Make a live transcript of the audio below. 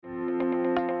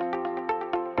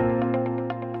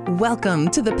Welcome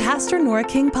to the Pastor Nora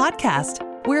King Podcast.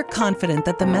 We're confident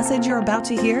that the message you're about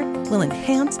to hear will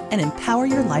enhance and empower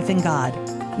your life in God.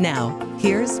 Now,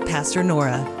 here's Pastor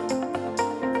Nora.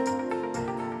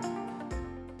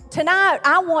 Tonight,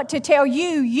 I want to tell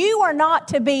you, you are not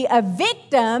to be a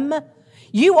victim,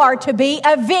 you are to be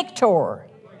a victor.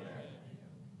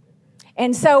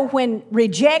 And so when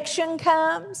rejection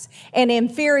comes and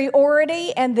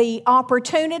inferiority and the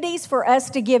opportunities for us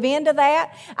to give into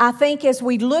that, I think as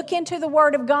we look into the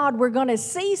Word of God, we're going to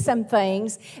see some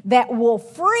things that will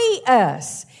free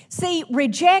us. See,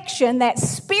 rejection, that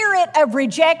spirit of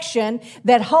rejection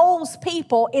that holds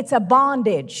people, it's a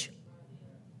bondage.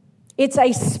 It's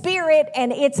a spirit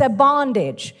and it's a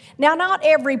bondage. Now, not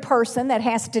every person that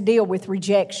has to deal with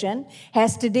rejection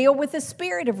has to deal with the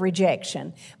spirit of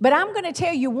rejection. But I'm going to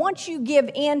tell you, once you give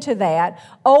into that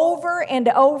over and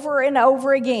over and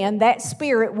over again, that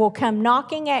spirit will come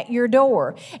knocking at your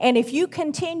door. And if you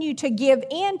continue to give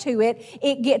into it,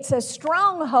 it gets a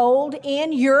stronghold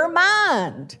in your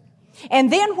mind.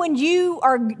 And then when you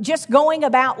are just going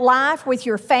about life with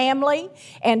your family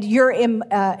and your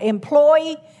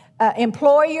employer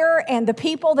and the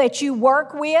people that you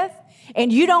work with,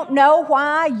 and you don't know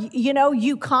why,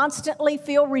 you constantly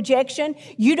feel rejection.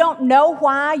 You don't know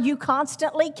why you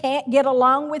constantly can't get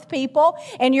along with people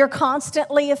and you're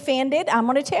constantly offended. I'm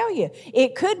going to tell you,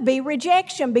 it could be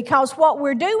rejection, because what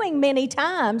we're doing many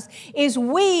times is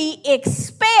we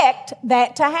expect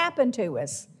that to happen to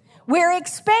us. We're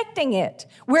expecting it.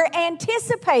 We're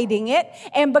anticipating it.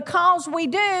 And because we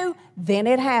do, then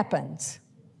it happens.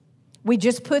 We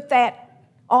just put that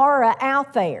aura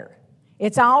out there.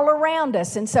 It's all around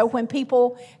us. And so when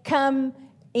people come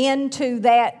into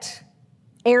that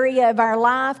area of our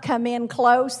life, come in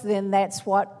close, then that's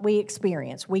what we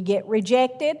experience. We get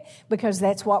rejected because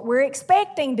that's what we're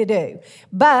expecting to do.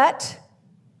 But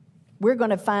we're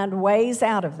going to find ways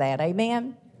out of that.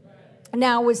 Amen?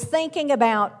 Now, I was thinking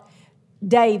about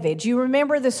David. You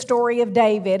remember the story of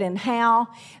David and how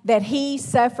that he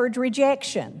suffered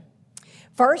rejection.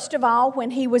 First of all,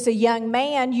 when he was a young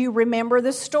man, you remember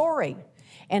the story.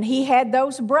 And he had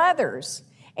those brothers.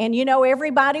 And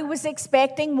everybody was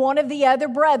expecting one of the other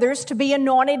brothers to be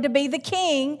anointed to be the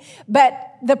king. But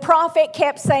the prophet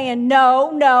kept saying,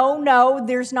 no,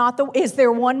 is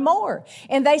there one more?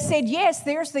 And they said, yes,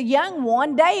 there's the young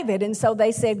one, David. And so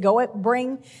they said,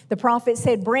 the prophet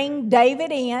said, bring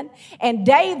David in. And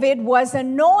David was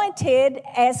anointed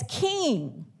as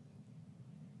king.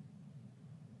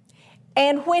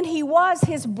 And when he was,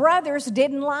 his brothers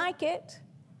didn't like it.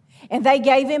 And they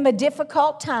gave him a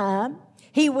difficult time.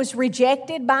 He was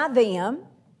rejected by them.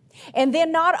 And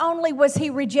then not only was he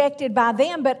rejected by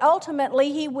them, but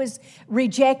ultimately he was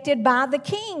rejected by the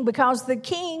king, because the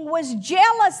king was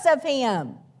jealous of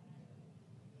him.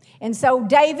 And so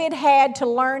David had to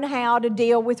learn how to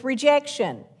deal with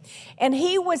rejection. And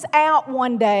he was out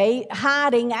one day,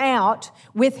 hiding out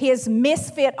with his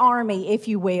misfit army, if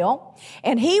you will.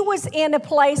 And he was in a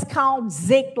place called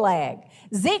Ziklag.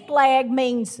 Ziklag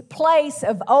means place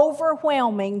of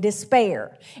overwhelming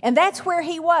despair. And that's where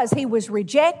he was. He was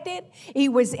rejected. He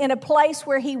was in a place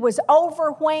where he was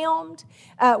overwhelmed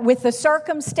with the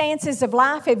circumstances of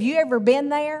life. Have you ever been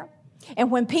there?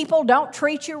 And when people don't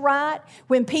treat you right,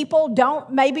 when people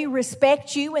don't maybe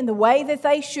respect you in the way that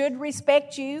they should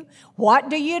respect you, what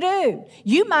do?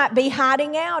 You might be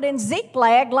hiding out in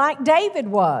Ziklag like David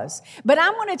was. But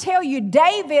I'm going to tell you,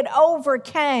 David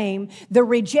overcame the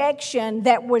rejection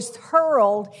that was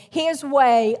hurled his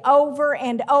way over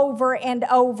and over and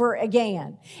over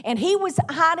again. And he was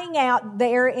hiding out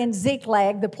there in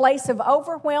Ziklag, the place of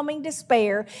overwhelming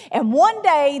despair. And one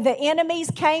day the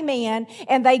enemies came in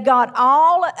and they got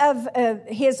all of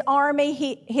his army,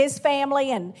 his family,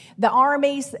 and the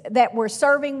armies that were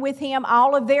serving with him,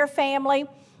 all of their family.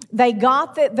 They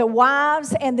got the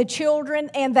wives and the children,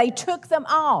 and they took them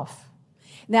off.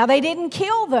 Now, they didn't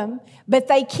kill them, but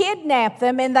they kidnapped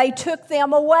them and they took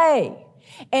them away.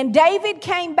 And David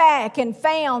came back and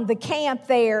found the camp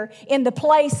there in the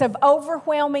place of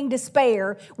overwhelming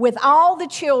despair, with all the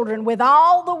children, with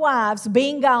all the wives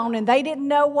being gone, and they didn't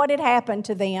know what had happened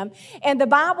to them. And the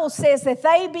Bible says that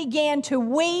they began to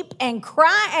weep and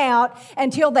cry out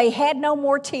until they had no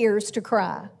more tears to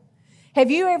cry. Have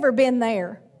you ever been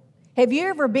there? Have you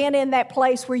ever been in that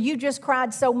place where you just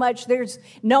cried so much there's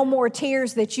no more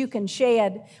tears that you can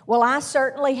shed? Well, I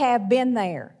certainly have been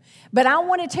there. But I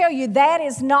want to tell you, that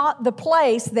is not the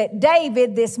place that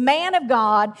David, this man of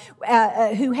God,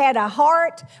 who had a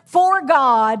heart for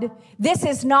God, this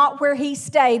is not where he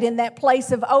stayed, in that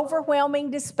place of overwhelming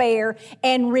despair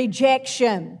and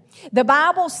rejection. The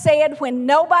Bible said when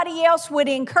nobody else would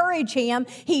encourage him,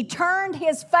 he turned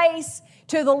his face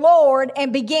to the Lord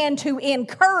and began to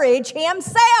encourage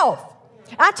himself.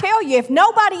 I tell you, if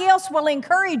nobody else will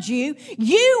encourage you,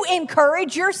 you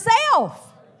encourage yourself.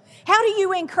 How do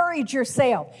you encourage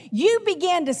yourself? You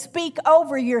begin to speak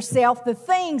over yourself the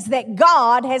things that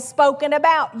God has spoken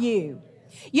about you.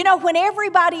 You know, when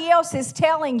everybody else is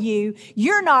telling you,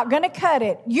 you're not going to cut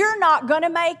it, you're not going to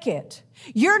make it,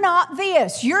 you're not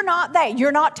this, you're not that,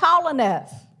 you're not tall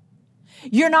enough,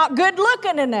 you're not good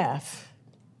looking enough,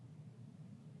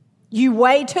 you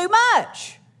weigh too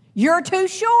much, you're too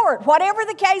short, whatever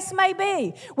the case may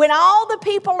be. When all the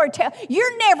people are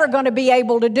you're never going to be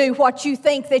able to do what you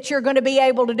think that you're going to be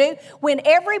able to do. When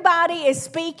everybody is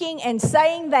speaking and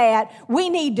saying that, we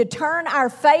need to turn our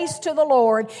face to the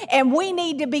Lord and we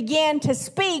need to begin to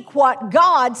speak what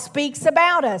God speaks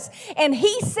about us. And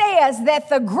He says that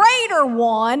the greater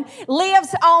one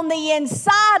lives on the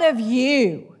inside of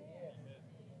you.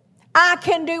 I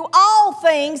can do all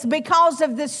things because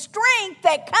of the strength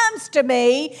that comes to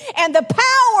me and the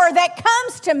power that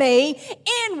comes to me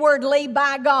inwardly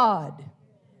by God.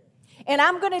 And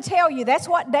I'm going to tell you, that's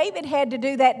what David had to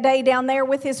do that day down there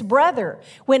with his brother.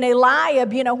 When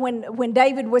Eliab, when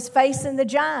David was facing the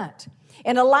giant.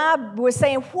 And Eliab was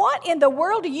saying, what in the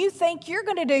world do you think you're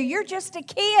going to do? You're just a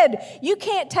kid. You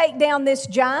can't take down this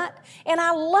giant. And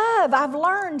I've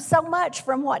learned so much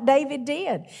from what David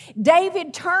did.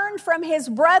 David turned from his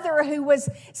brother who was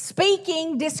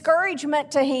speaking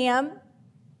discouragement to him,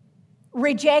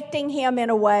 rejecting him in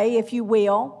a way, if you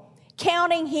will,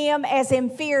 counting him as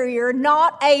inferior,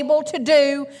 not able to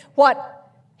do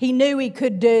what he knew he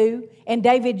could do. And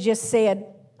David just said,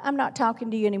 I'm not talking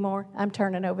to you anymore. I'm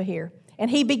turning over here. And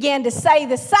he began to say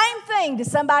the same thing to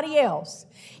somebody else.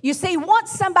 You see, once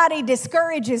somebody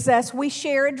discourages us, we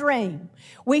share a dream.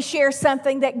 We share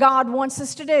something that God wants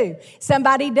us to do.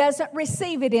 Somebody doesn't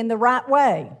receive it in the right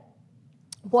way.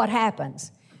 What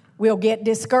happens? We'll get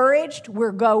discouraged.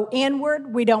 We'll go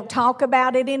inward. We don't talk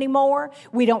about it anymore.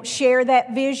 We don't share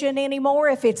that vision anymore.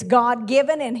 If it's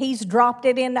God-given and He's dropped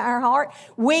it into our heart,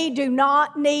 we do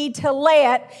not need to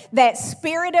let that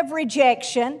spirit of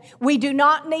rejection, we do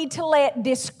not need to let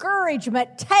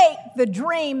discouragement take the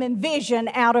dream and vision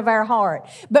out of our heart.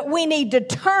 But we need to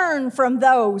turn from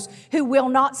those who will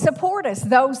not support us,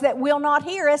 those that will not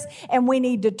hear us, and we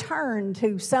need to turn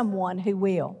to someone who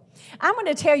will. I'm going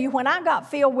to tell you, when I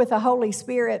got filled with the Holy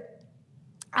Spirit,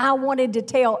 I wanted to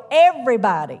tell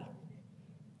everybody.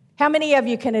 How many of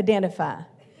you can identify?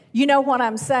 You know what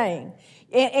I'm saying.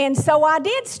 And so I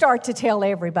did start to tell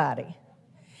everybody.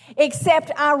 Except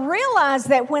I realized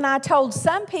that when I told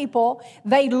some people,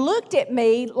 they looked at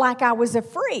me like I was a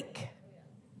freak.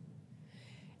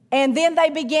 And then they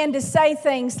began to say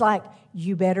things like,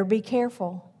 you better be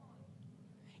careful.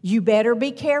 You better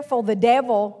be careful. The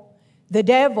devil,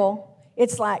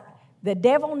 it's like the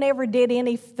devil never did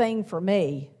anything for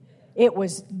me. It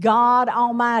was God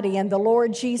Almighty and the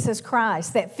Lord Jesus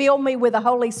Christ that filled me with the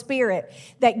Holy Spirit,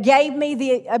 that gave me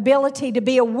the ability to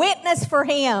be a witness for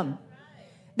Him,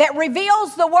 that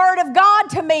reveals the Word of God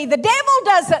to me. The devil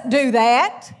doesn't do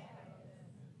that.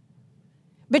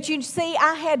 But you see,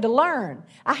 I had to learn.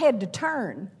 I had to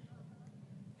turn.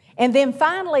 And then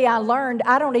finally I learned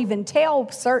I don't even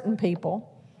tell certain people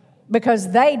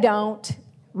because they don't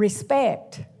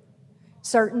respect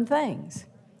certain things.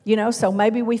 You know, so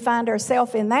maybe we find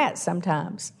ourselves in that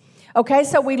sometimes. Okay,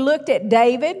 so we looked at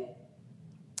David.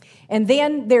 And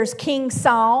then there's King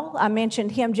Saul. I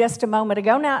mentioned him just a moment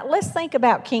ago. Now, let's think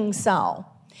about King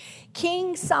Saul.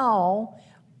 King Saul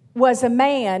was a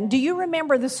man. Do you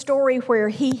remember the story where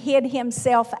he hid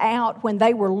himself out when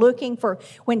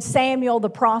when Samuel the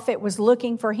prophet was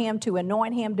looking for him to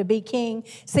anoint him to be king?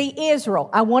 See, Israel,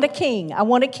 I want a king. I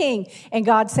want a king. And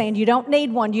God saying, you don't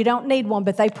need one. You don't need one.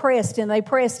 But they pressed and they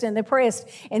pressed and they pressed.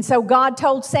 And so God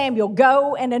told Samuel,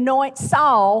 go and anoint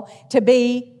Saul to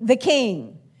be the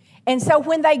king. And so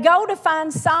when they go to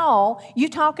find Saul, you're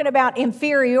talking about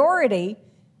inferiority.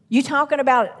 You're talking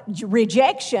about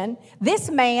rejection. This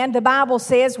man, the Bible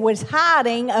says, was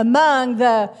hiding among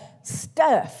the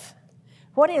stuff.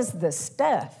 What is the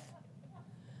stuff?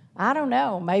 I don't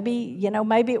know. Maybe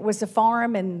it was a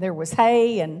farm and there was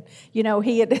hay and,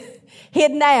 he had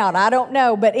hidden out. I don't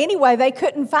know. But anyway, they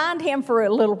couldn't find him for a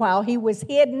little while. He was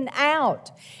hidden out.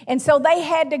 And so they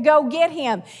had to go get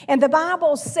him. And the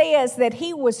Bible says that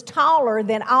he was taller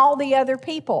than all the other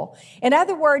people. In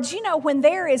other words, when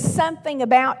there is something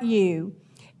about you,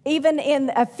 even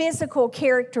in a physical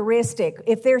characteristic,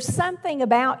 if there's something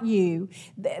about you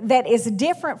that is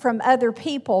different from other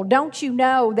people, don't you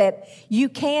know that you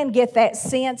can get that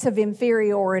sense of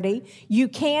inferiority? You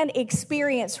can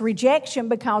experience rejection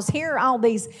because here are all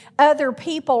these other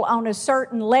people on a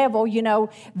certain level.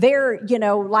 They're,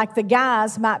 like the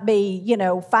guys might be,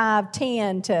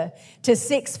 5'10" to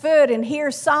 6 foot. And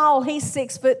here's Saul, he's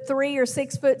 6'3" or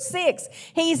 6'6".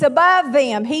 He's above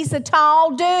them. He's a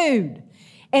tall dude.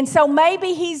 And so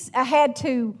maybe he's had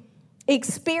to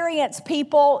experience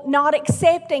people not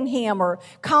accepting him or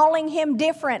calling him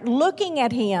different, looking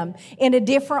at him in a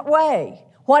different way.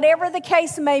 Whatever the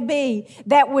case may be,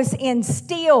 that was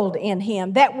instilled in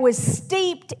him, that was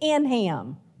steeped in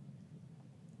him.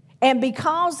 And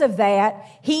because of that,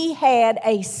 he had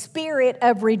a spirit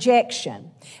of rejection.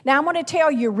 Now, I'm going to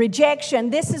tell you, rejection,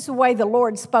 this is the way the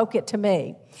Lord spoke it to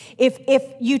me. If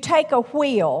you take a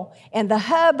wheel and the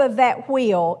hub of that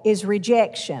wheel is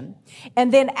rejection,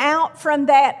 and then out from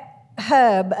that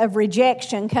hub of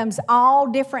rejection comes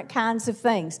all different kinds of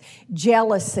things: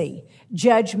 jealousy,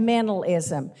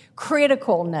 judgmentalism,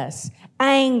 criticalness,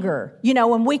 anger,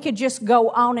 and we could just go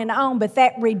on, but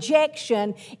that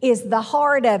rejection is the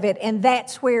heart of it, and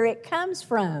that's where it comes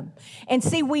from. And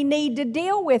see, we need to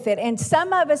deal with it, and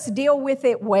some of us deal with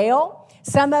it well,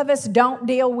 some of us don't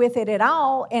deal with it at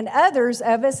all, and others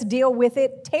of us deal with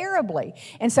it terribly.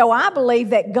 And so I believe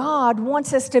that God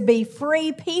wants us to be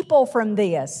free people from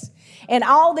this. And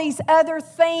all these other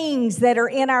things that are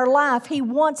in our life, He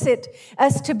wants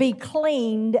us to be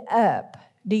cleaned up.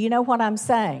 Do you know what I'm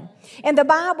saying? And the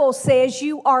Bible says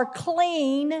you are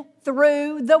clean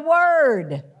through the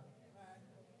Word.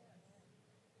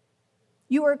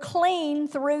 You are clean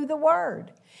through the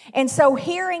Word. And so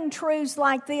hearing truths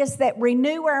like this that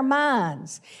renew our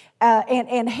minds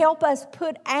and help us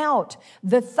put out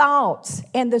the thoughts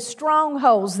and the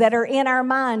strongholds that are in our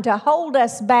mind to hold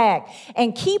us back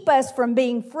and keep us from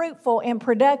being fruitful and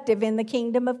productive in the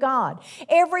kingdom of God.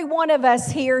 Every one of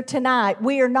us here tonight,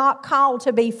 we are not called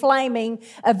to be flaming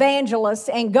evangelists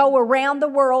and go around the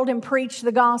world and preach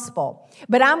the gospel.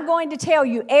 But I'm going to tell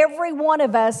you, every one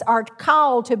of us are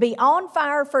called to be on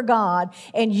fire for God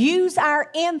and use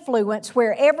our influence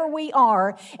wherever we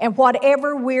are and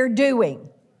whatever we're doing.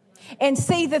 And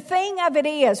see, the thing of it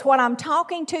is, what I'm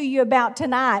talking to you about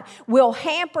tonight will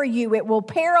hamper you, it will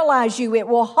paralyze you, it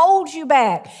will hold you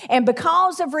back. And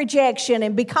because of rejection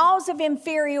and because of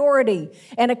inferiority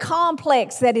and a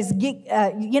complex that is,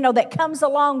 that comes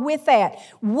along with that,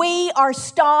 we are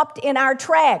stopped in our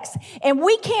tracks. And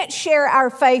we can't share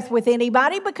our faith with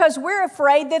anybody because we're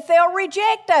afraid that they'll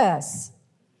reject us.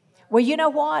 Well, you know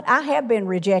what? I have been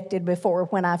rejected before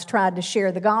when I've tried to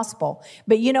share the gospel.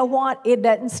 But you know what? It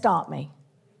doesn't stop me.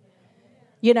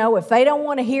 If they don't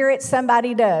want to hear it,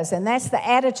 somebody does. And that's the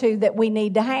attitude that we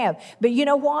need to have. But you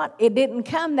know what? It didn't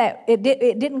come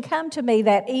to me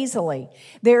that easily.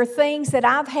 There are things that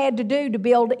I've had to do to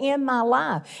build in my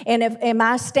life. And am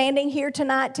I standing here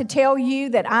tonight to tell you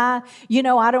that I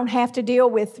don't have to deal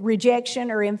with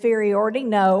rejection or inferiority?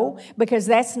 No, because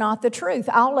that's not the truth.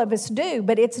 All of us do.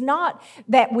 But it's not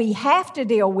that we have to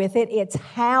deal with it. It's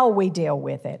how we deal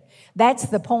with it. That's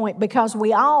the point, because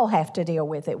we all have to deal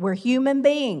with it. We're human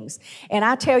beings. And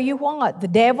I tell you what, the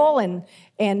devil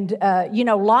and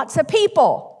lots of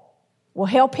people will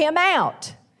help him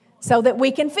out so that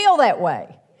we can feel that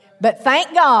way. But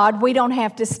thank God we don't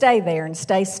have to stay there and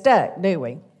stay stuck, do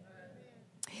we?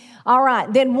 All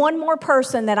right, then one more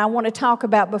person that I want to talk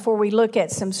about before we look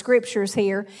at some scriptures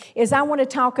here is I want to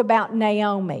talk about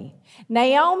Naomi.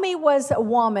 Naomi was a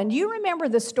woman. You remember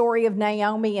the story of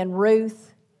Naomi and Ruth?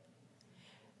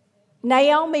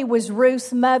 Naomi was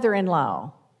Ruth's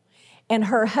mother-in-law, and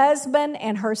her husband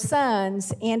and her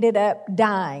sons ended up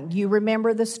dying. You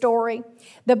remember the story?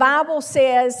 The Bible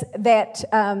says that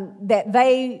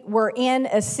they were in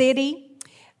a city,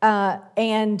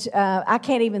 and I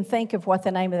can't even think of what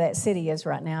the name of that city is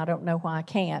right now. I don't know why I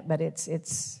can't, but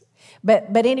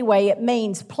but anyway, it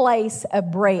means place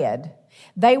of bread.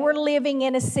 They were living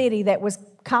in a city that was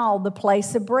called the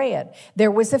place of bread.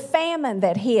 There was a famine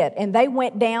that hit, and they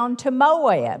went down to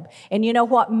Moab. And you know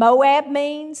what Moab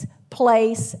means?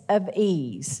 place of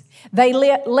ease. They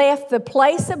left the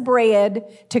place of bread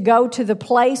to go to the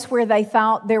place where they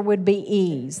thought there would be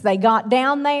ease. They got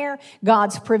down there.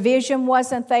 God's provision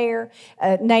wasn't there.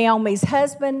 Naomi's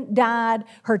husband died.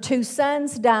 Her 2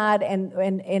 sons died,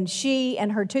 and she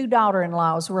and her 2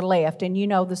 daughter-in-laws were left, and you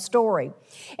know the story.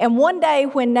 And one day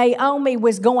when Naomi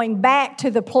was going back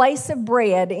to the place of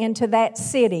bread into that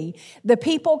city, the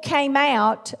people came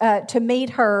out to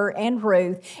meet her and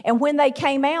Ruth. And when they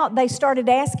came out, they started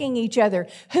asking each other,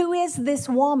 who is this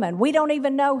woman? We don't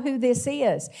even know who this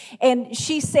is. And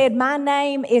she said, my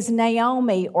name is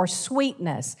Naomi, or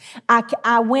sweetness.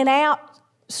 I went out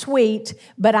sweet,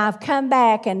 but I've come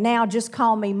back, and now just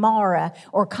call me Mara,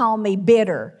 or call me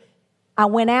bitter. I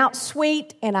went out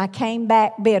sweet and I came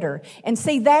back bitter. And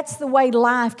see, that's the way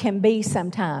life can be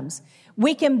sometimes.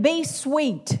 We can be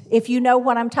sweet, if you know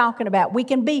what I'm talking about. We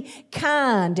can be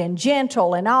kind and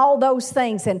gentle and all those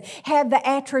things and have the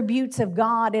attributes of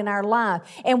God in our life.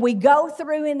 And we go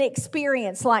through an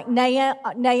experience like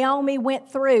Naomi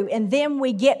went through, and then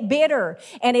we get bitter,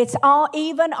 and it's all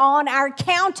even on our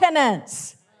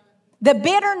countenance. The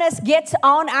bitterness gets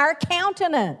on our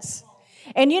countenance.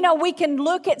 And, you know, we can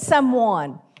look at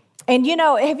someone, and, you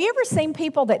know, have you ever seen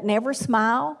people that never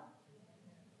smile?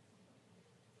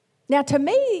 Now, to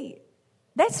me,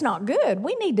 that's not good.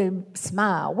 We need to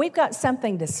smile. We've got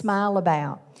something to smile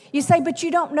about. You say, but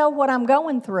you don't know what I'm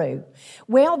going through.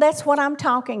 Well, that's what I'm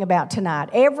talking about tonight.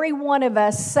 Every one of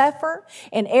us suffer,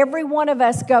 and every one of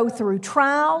us go through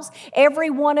trials.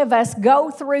 Every one of us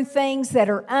go through things that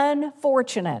are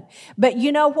unfortunate. But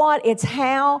you know what? It's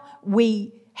how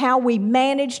we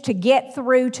manage to get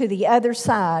through to the other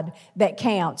side that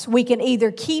counts. We can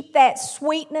either keep that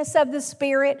sweetness of the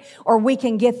Spirit, or we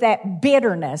can get that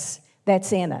bitterness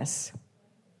that's in us.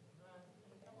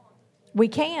 We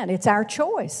can. It's our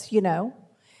choice, you know.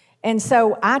 And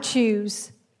so I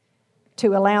choose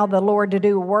to allow the Lord to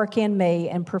do a work in me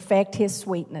and perfect His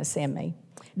sweetness in me.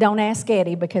 Don't ask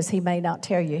Eddie, because he may not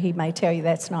tell you. He may tell you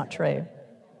that's not true.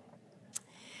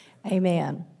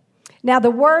 Amen. Now,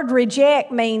 the word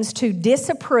reject means to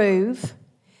disapprove,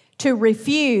 to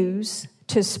refuse,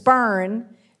 to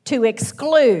spurn, to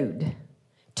exclude,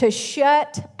 to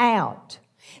shut out.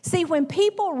 See, when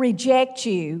people reject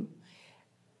you,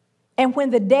 and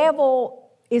when the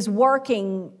devil is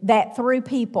working that through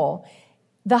people,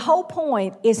 the whole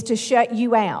point is to shut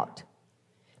you out,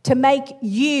 to make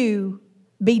you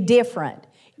be different.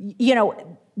 You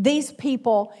know, these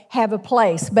people have a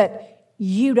place, but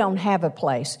you don't have a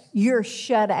place. You're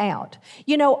shut out.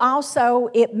 You know, also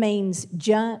it means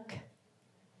junk,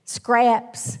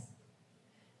 scraps,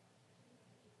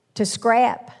 to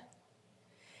scrap.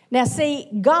 Now see,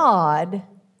 God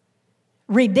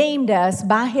redeemed us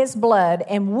by His blood,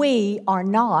 and we are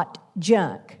not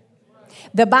junk.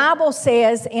 The Bible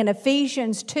says in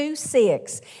Ephesians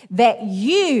 2:6 that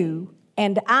you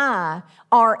and I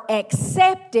are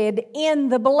accepted in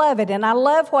the beloved. And I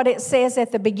love what it says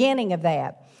at the beginning of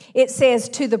that. It says,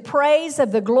 to the praise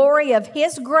of the glory of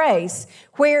His grace,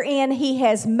 wherein He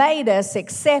has made us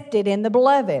accepted in the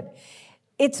beloved.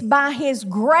 It's by His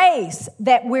grace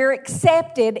that we're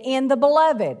accepted in the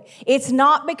beloved. It's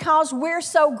not because we're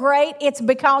so great. It's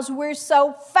because we're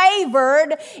so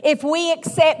favored if we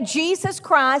accept Jesus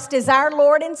Christ as our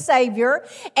Lord and Savior,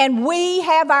 and we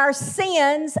have our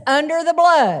sins under the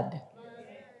blood.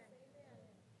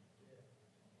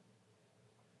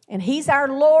 And He's our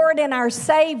Lord and our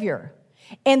Savior.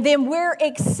 And then we're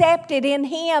accepted in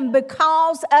Him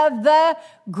because of the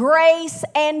grace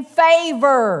and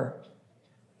favor.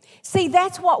 See,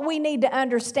 that's what we need to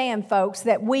understand, folks,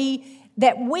 that we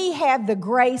have the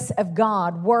grace of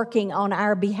God working on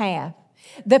our behalf.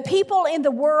 The people in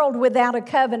the world without a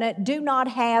covenant do not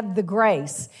have the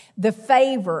grace, the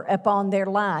favor upon their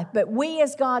life, but we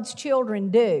as God's children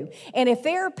do. And if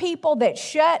there are people that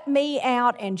shut me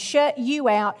out and shut you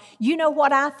out, you know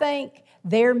what I think?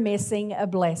 They're missing a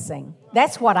blessing.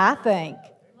 That's what I think.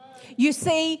 You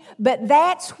see, but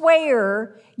that's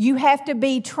where you have to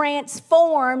be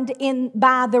transformed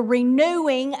by the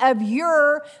renewing of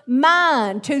your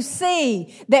mind to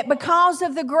see that because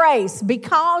of the grace,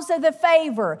 because of the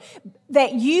favor,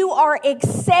 that you are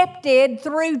accepted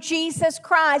through Jesus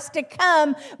Christ to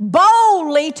come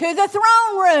boldly to the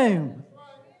throne room.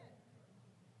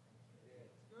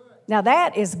 Now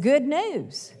that is good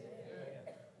news.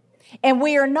 And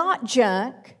we are not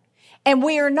junk, and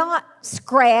we are not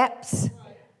scraps,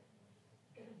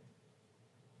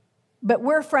 but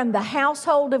we're from the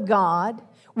household of God.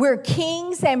 We're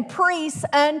kings and priests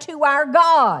unto our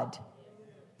God.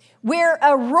 We're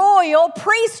a royal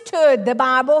priesthood, the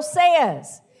Bible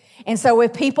says. And so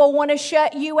if people want to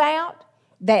shut you out,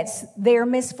 that's their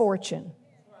misfortune.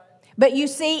 But you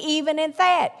see, even in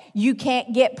that, you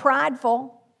can't get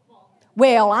prideful.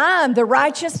 Well, I'm the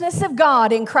righteousness of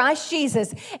God in Christ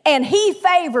Jesus, and He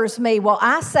favors me. Well,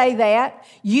 I say that,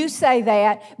 you say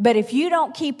that, but if you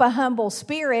don't keep a humble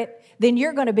spirit, then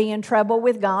you're going to be in trouble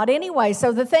with God anyway.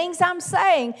 So the things I'm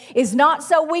saying is not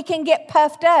so we can get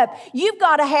puffed up. You've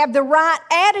got to have the right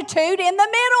attitude in the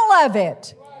middle of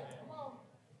it.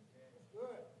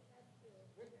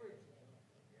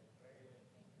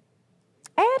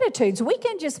 Attitudes, we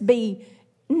can just be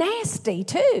nasty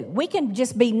too. We can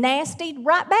just be nasty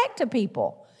right back to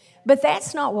people. But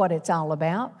that's not what it's all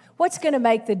about. What's going to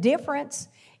make the difference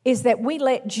is that we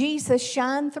let Jesus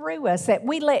shine through us, that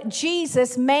we let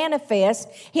Jesus manifest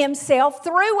Himself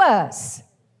through us.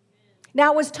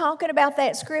 Now, I was talking about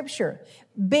that scripture.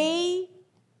 Be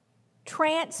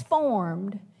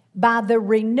transformed by the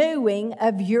renewing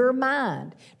of your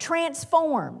mind.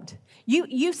 Transformed.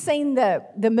 You've seen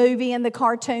the movie and the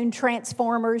cartoon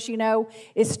Transformers,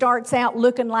 it starts out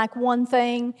looking like one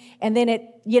thing, and then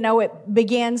it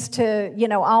begins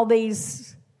to, all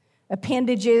these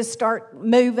appendages start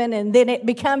moving, and then it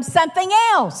becomes something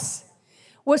else.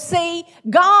 Well, see,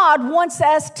 God wants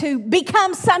us to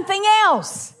become something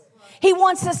else. He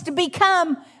wants us to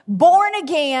become born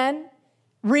again,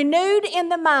 renewed in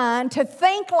the mind, to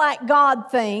think like God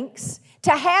thinks,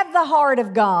 to have the heart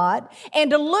of God, and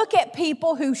to look at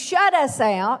people who shut us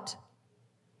out,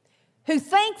 who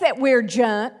think that we're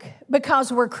junk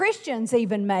because we're Christians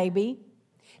even maybe,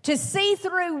 to see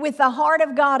through with the heart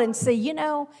of God and see,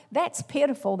 that's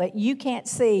pitiful that you can't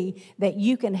see that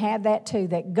you can have that too,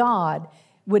 that God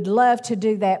would love to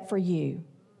do that for you.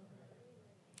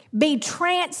 Be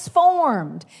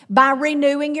transformed by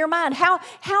renewing your mind.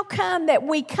 How come that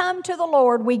we come to the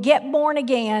Lord, we get born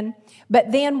again,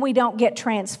 but then we don't get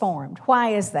transformed? Why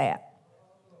is that?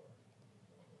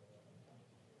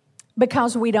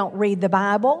 Because we don't read the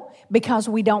Bible, because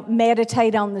we don't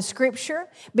meditate on the Scripture,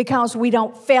 because we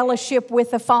don't fellowship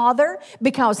with the Father,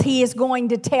 because He is going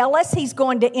to tell us, He's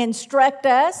going to instruct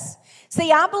us. See,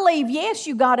 I believe, yes,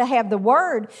 you got to have the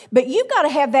Word, but you've got to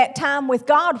have that time with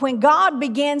God when God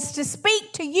begins to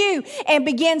speak to you and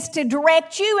begins to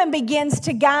direct you and begins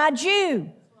to guide you.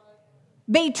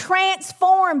 Be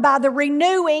transformed by the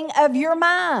renewing of your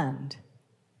mind.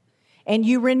 And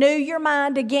you renew your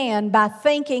mind again by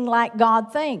thinking like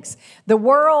God thinks. The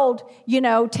world,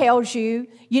 tells you,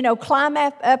 climb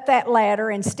up that ladder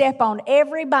and step on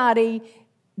everybody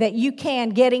that you can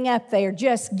getting up there.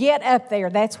 Just get up there.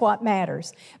 That's what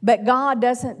matters. But God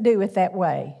doesn't do it that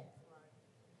way.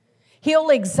 He'll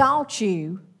exalt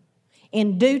you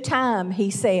in due time, He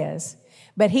says.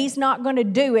 But He's not going to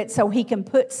do it so He can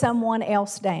put someone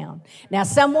else down. Now,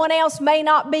 someone else may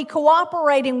not be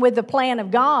cooperating with the plan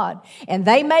of God, and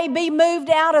they may be moved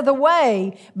out of the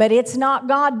way, but it's not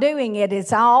God doing it.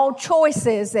 It's all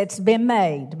choices that's been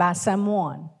made by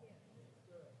someone.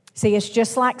 See, it's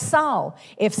just like Saul.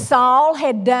 If Saul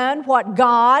had done what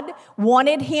God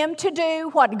wanted him to do,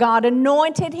 what God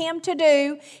anointed him to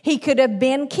do, he could have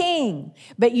been king.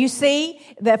 But you see,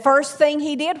 the first thing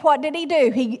he did, what did he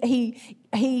do?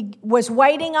 He was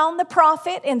waiting on the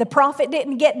prophet, and the prophet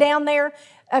didn't get down there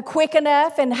quick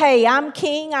enough, and hey, I'm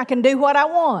king, I can do what I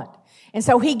want. And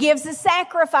so he gives a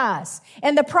sacrifice,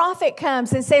 and the prophet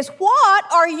comes and says,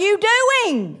 "What are you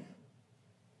doing?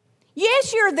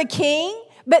 Yes, you're the king,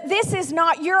 but this is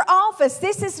not your office.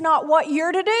 This is not what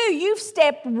you're to do. You've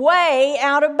stepped way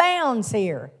out of bounds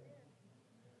here."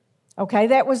 Okay,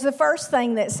 that was the first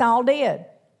thing that Saul did.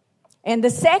 And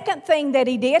the second thing that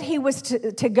he did, he was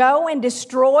to go and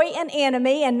destroy an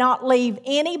enemy and not leave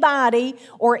anybody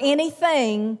or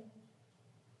anything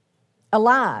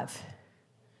alive.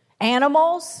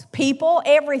 Animals, people,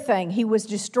 everything. He was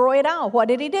destroy it all. What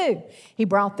did he do? He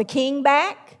brought the king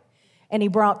back, and he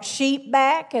brought sheep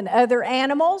back and other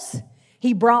animals.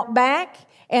 He brought back,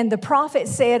 and the prophet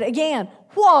said again,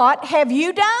 "What have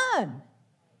you done?"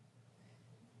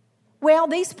 Well,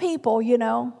 these people,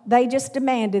 they just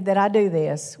demanded that I do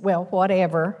this. Well,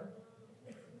 whatever.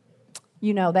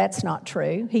 That's not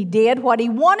true. He did what he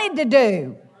wanted to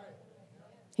do.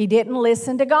 He didn't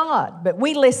listen to God. But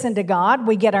we listen to God.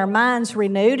 We get our minds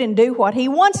renewed and do what He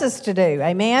wants us to do.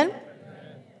 Amen?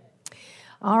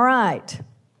 All right.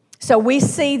 So we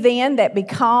see then that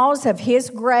because of His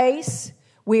grace,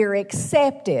 we are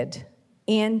accepted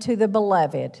into the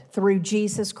beloved through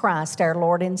Jesus Christ, our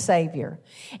Lord and Savior.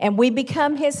 And we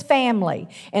become His family.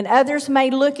 And others may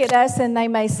look at us and they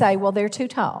may say, well, they're too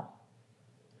tall.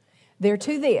 They're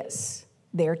too this.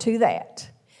 They're too that.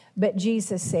 But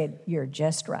Jesus said, you're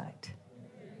just right.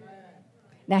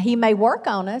 Now, He may work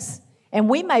on us, and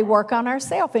we may work on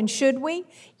ourselves. And should we?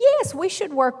 Yes, we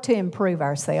should work to improve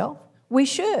ourselves. We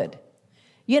should.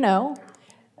 You know,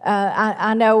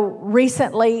 I know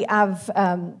recently I've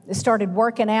started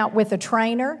working out with a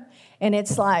trainer, and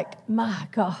it's like, my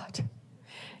God.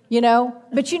 You know,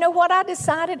 but you know what I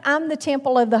decided? I'm the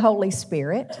temple of the Holy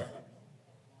Spirit.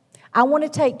 I want to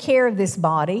take care of this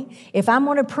body. If I'm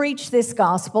going to preach this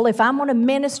gospel, if I'm going to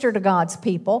minister to God's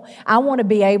people, I want to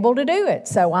be able to do it.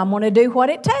 So I'm going to do what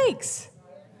it takes.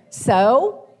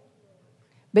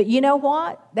 But you know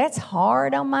what? That's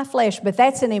hard on my flesh, but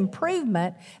that's an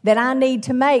improvement that I need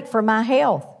to make for my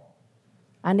health.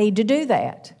 I need to do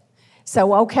that.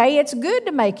 So, okay, it's good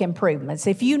to make improvements.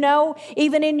 If you know,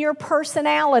 even in your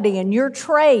personality and your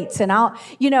traits and all,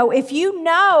 you know, if you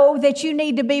know that you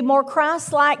need to be more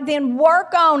Christ-like, then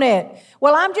work on it.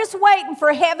 Well, I'm just waiting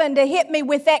for heaven to hit me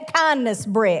with that kindness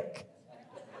brick.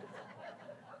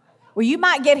 Well, you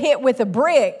might get hit with a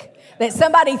brick that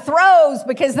somebody throws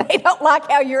because they don't like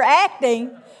how you're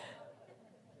acting.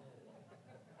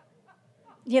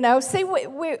 You know, see,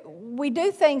 we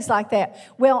do things like that.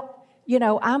 Well, you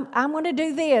know, I'm going to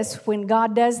do this when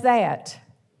God does that.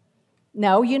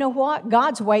 No, you know what?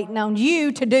 God's waiting on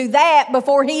you to do that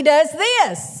before He does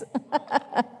this.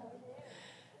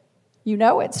 You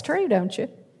know it's true, don't you?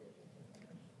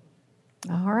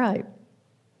 All right.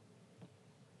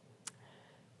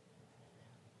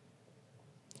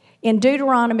 In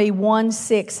Deuteronomy 1,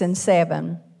 6, and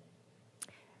 7,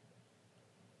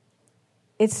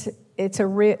 it's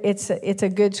a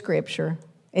good scripture.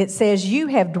 It says, you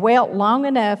have dwelt long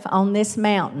enough on this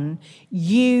mountain,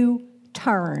 you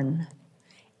turn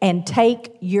and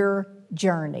take your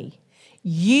journey.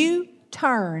 You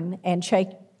turn and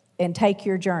take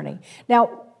your journey.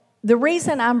 Now, the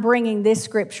reason I'm bringing this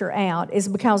scripture out is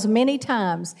because many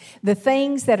times the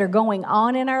things that are going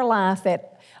on in our life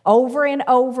that over and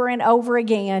over and over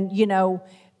again, you know,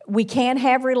 we can't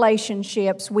have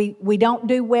relationships, we don't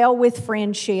do well with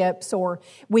friendships, or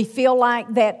we feel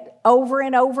like that over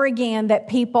and over again that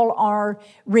people are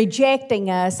rejecting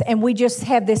us, and we just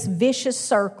have this vicious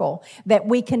circle that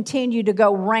we continue to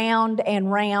go round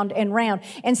and round and round.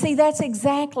 And see, that's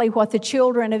exactly what the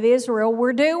children of Israel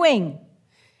were doing.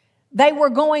 They were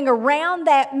going around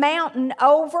that mountain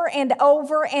over and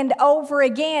over and over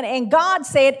again. And God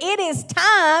said, it is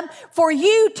time for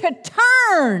you to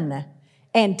turn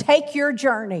and take your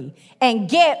journey and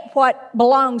get what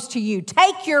belongs to you.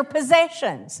 Take your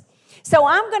possessions. So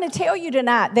I'm going to tell you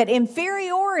tonight that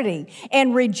inferiority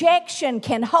and rejection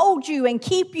can hold you and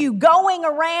keep you going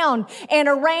around and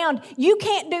around. You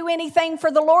can't do anything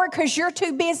for the Lord because you're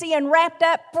too busy and wrapped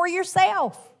up for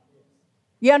yourself.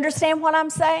 You understand what I'm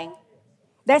saying?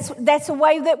 That's the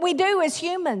way that we do as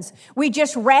humans. We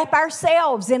just wrap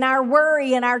ourselves in our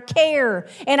worry and our care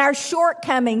and our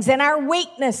shortcomings and our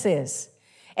weaknesses.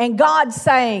 And God's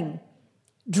saying,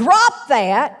 drop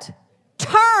that,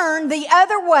 turn the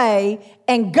other way,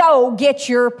 and go get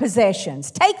your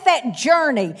possessions. Take that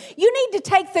journey. You need to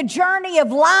take the journey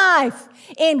of life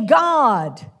in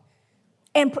God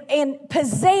and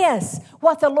possess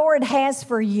what the Lord has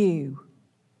for you.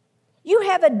 You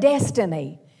have a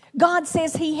destiny. God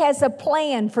says He has a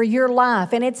plan for your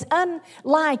life, and it's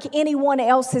unlike anyone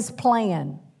else's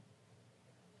plan.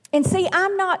 And see,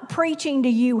 I'm not preaching to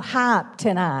you hype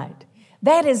tonight.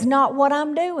 That is not what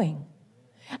I'm doing.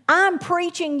 I'm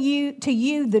preaching to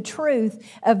you the truth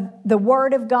of the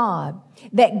Word of God,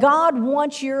 that God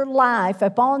wants your life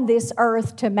upon this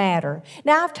earth to matter.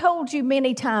 Now, I've told you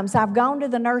many times, I've gone to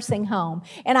the nursing home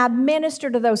and I've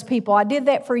ministered to those people. I did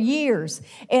that for years.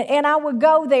 And I would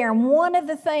go there, and one of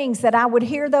the things that I would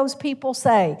hear those people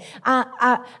say,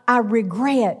 I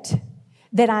regret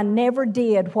that I never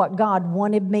did what God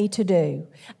wanted me to do.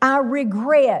 I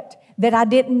regret that I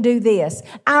didn't do this.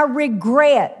 I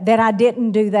regret that I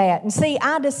didn't do that. And see,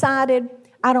 I decided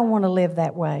I don't want to live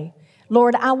that way.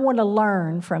 Lord, I want to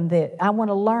learn from this. I want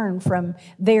to learn from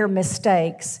their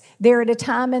mistakes. They're at a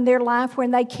time in their life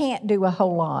when they can't do a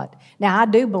whole lot. Now, I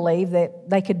do believe that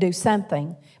they could do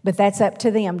something, but that's up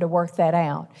to them to work that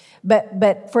out.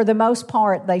 But for the most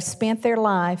part, they spent their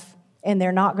life and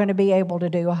they're not going to be able to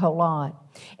do a whole lot.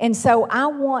 And so I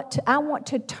want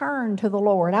to turn to the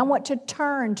Lord. I want to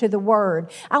turn to the Word.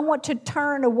 I want to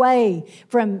turn away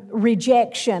from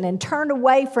rejection and turn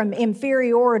away from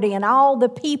inferiority and all the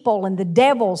people and the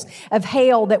devils of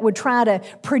hell that would try to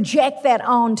project that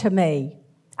onto me.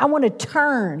 I want to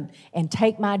turn and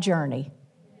take my journey.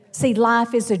 See,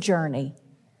 life is a journey.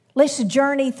 Let's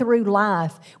journey through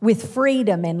life with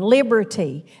freedom and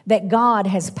liberty that God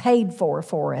has paid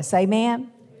for us.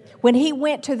 Amen? When he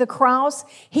went to the cross,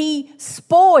 he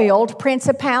spoiled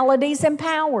principalities and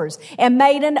powers and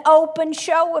made an open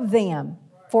show of them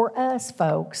for us,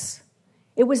 folks.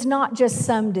 It was not just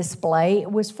some display,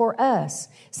 it was for us,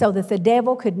 so that the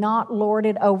devil could not lord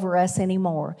it over us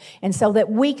anymore, and so that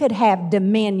we could have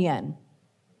dominion.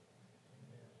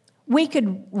 We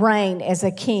could reign as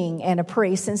a king and a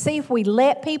priest. And see, if we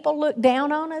let people look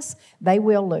down on us, they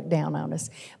will look down on us.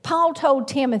 Paul told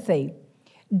Timothy,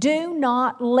 do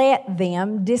not let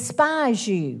them despise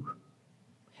you.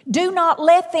 Do not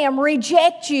let them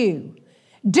reject you.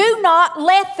 Do not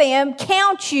let them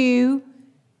count you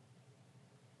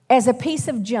as a piece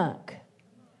of junk.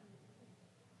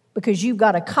 Because you've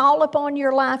got a call upon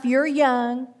your life. You're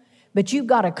young, but you've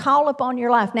got a call upon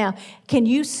your life. Now, can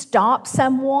you stop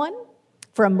someone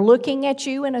from looking at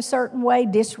you in a certain way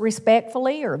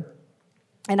disrespectfully?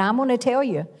 And I'm going to tell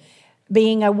you,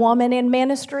 being a woman in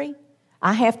ministry,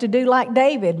 I have to do like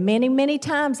David. Many, many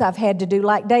times I've had to do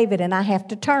like David, and I have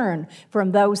to turn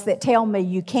from those that tell me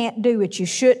you can't do it, you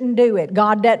shouldn't do it,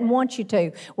 God doesn't want you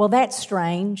to. Well, that's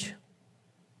strange.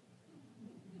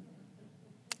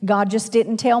 God just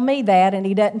didn't tell me that, and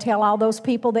He doesn't tell all those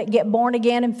people that get born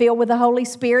again and filled with the Holy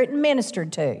Spirit and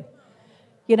ministered to.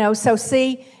 So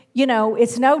see,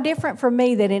 it's no different for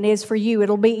me than it is for you.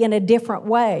 It'll be in a different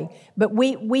way. But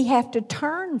we have to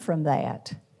turn from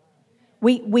that.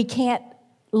 We can't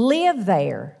live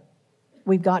there.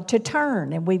 We've got to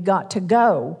turn, and we've got to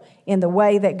go in the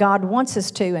way that God wants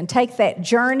us to, and take that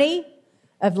journey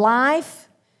of life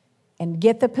and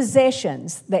get the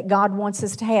possessions that God wants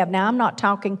us to have. Now, I'm not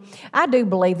talking, I do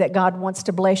believe that God wants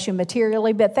to bless you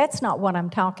materially, but that's not what I'm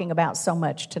talking about so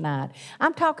much tonight.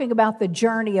 I'm talking about the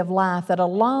journey of life, that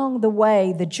along the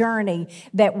way, the journey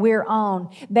that we're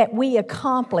on, that we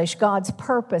accomplish God's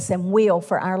purpose and will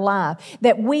for our life,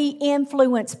 that we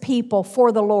influence people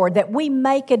for the Lord, that we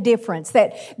make a difference,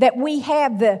 that we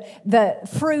have the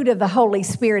fruit of the Holy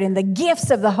Spirit and the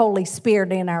gifts of the Holy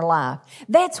Spirit in our life.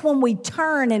 That's when we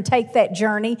turn and take that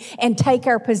journey and take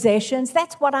our possessions.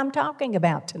 That's what I'm talking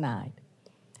about tonight.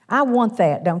 I want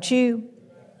that, don't you?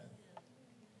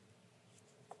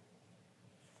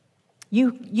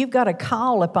 You've got a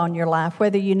call upon your life,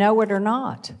 whether you know it or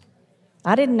not.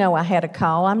 I didn't know I had a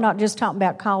call. I'm not just talking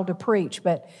about call to preach,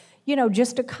 but,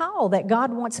 just a call that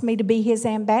God wants me to be His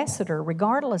ambassador,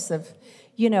 regardless of,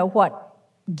 what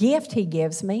gift He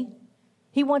gives me.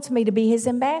 He wants me to be His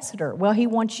ambassador. Well, He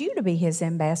wants you to be His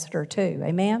ambassador too.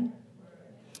 Amen?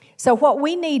 So what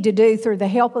we need to do through the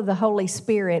help of the Holy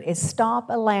Spirit is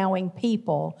stop allowing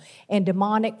people and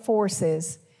demonic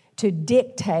forces to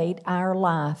dictate our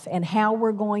life and how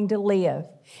we're going to live.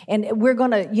 And we're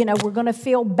going to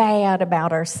feel bad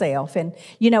about ourselves. And,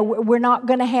 we're not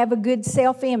going to have a good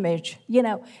self-image.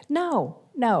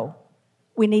 No.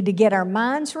 We need to get our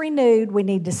minds renewed. We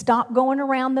need to stop going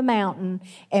around the mountain,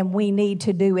 and we need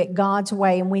to do it God's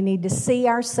way. And we need to see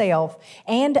ourselves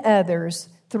and others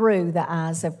through the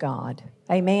eyes of God.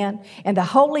 Amen. And the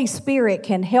Holy Spirit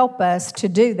can help us to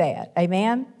do that.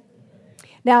 Amen.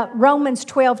 Now, Romans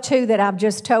 12:2 that I've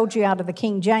just told you out of the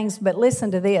King James, but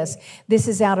listen to this. This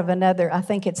is out of another, I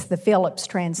think it's the Phillips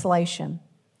translation.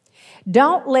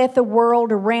 Don't let the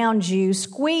world around you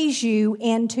squeeze you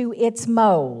into its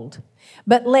mold,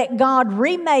 but let God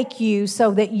remake you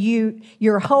so that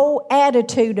your whole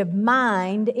attitude of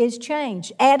mind is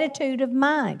changed. Attitude of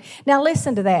mind. Now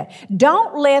listen to that.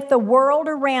 Don't let the world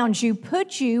around you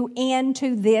put you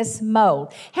into this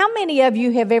mold. How many of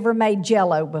you have ever made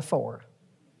Jell-O before?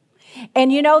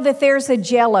 And you know that there's a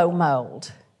Jell-O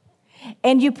mold.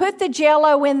 And you put the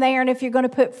Jell-O in there, and if you're going to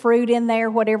put fruit in there,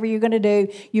 whatever you're going to do,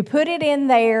 you put it in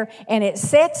there, and it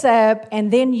sets up,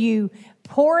 and then you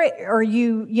pour it, or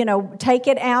you take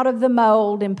it out of the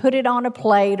mold and put it on a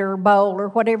plate or bowl or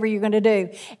whatever you're going to do.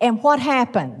 And what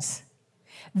happens?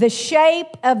 The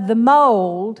shape of the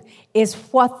mold is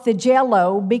what the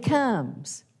Jell-O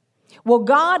becomes. Well,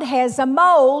 God has a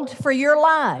mold for your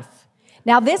life.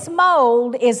 Now, this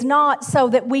mold is not so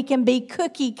that we can be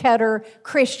cookie cutter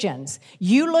Christians.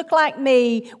 You look like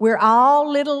me. We're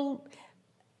all little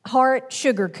heart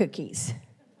sugar cookies.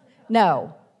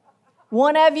 No.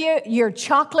 One of you, you're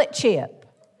chocolate chip.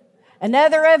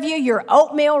 Another of you, you're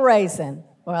oatmeal raisin.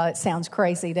 Well, it sounds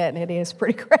crazy, doesn't it? It is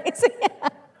pretty crazy.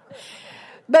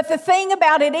 But the thing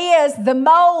about it is, the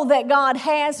mold that God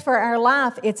has for our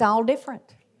life, it's all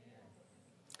different.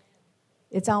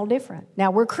 It's all different.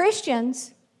 Now, we're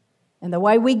Christians, and the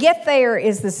way we get there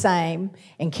is the same,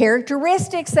 and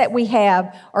characteristics that we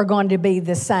have are going to be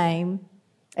the same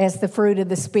as the fruit of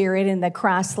the Spirit and the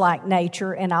Christ-like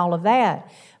nature and all of that.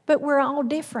 But we're all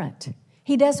different.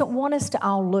 He doesn't want us to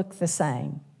all look the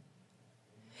same.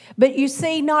 But you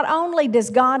see, not only does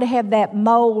God have that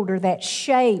mold or that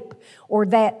shape or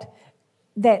that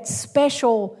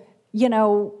special,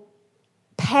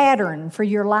 pattern for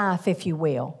your life, if you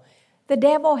will, the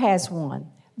devil has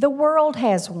one. The world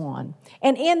has one.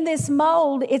 And in this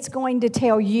mold, it's going to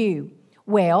tell you,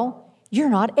 well, you're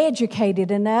not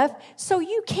educated enough, so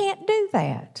you can't do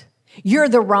that. You're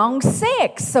the wrong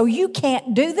sex, so you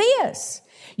can't do this.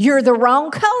 You're the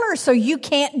wrong color, so you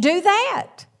can't do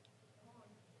that.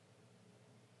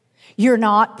 You're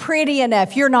not pretty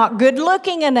enough. You're not good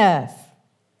looking enough.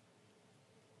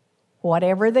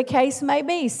 Whatever the case may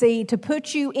be. See, to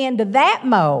put you into that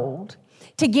mold,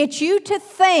 to get you to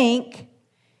think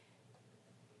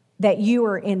that you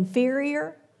are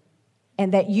inferior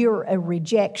and that you're a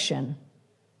rejection.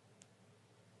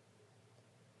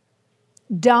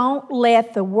 Don't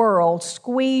let the world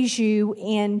squeeze you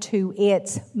into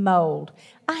its mold.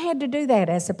 I had to do that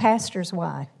as a pastor's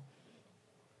wife.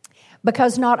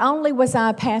 Because not only was I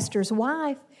a pastor's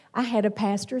wife, I had a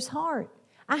pastor's heart.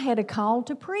 I had a call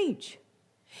to preach.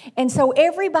 And so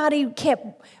everybody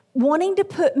kept wanting to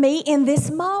put me in this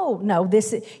mold. No,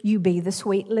 you be the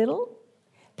sweet little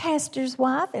pastor's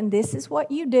wife, and this is what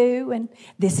you do, and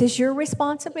this is your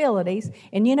responsibilities.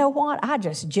 And you know what? I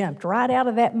just jumped right out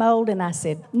of that mold, and I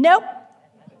said, nope,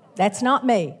 that's not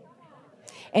me.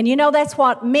 And that's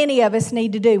what many of us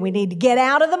need to do. We need to get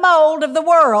out of the mold of the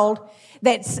world.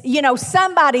 That's,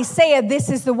 somebody said this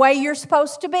is the way you're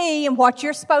supposed to be and what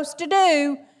you're supposed to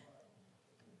do.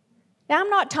 Now, I'm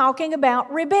not talking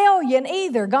about rebellion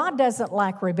either. God doesn't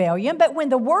like rebellion. But when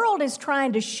the world is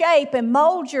trying to shape and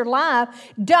mold your life,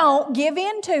 don't give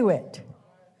in to it.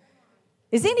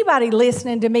 Is anybody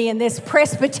listening to me in this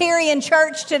Presbyterian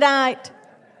church tonight?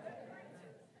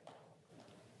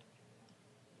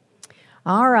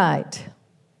 All right.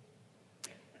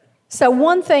 So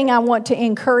one thing I want to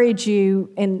encourage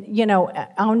you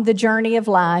on the journey of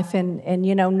life and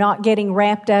not getting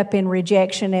wrapped up in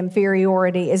rejection,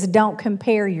 inferiority, is don't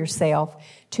compare yourself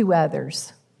to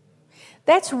others.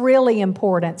 That's really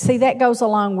important. See, that goes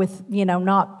along with,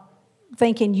 not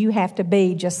thinking you have to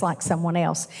be just like someone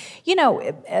else.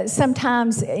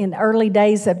 Sometimes in early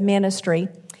days of ministry,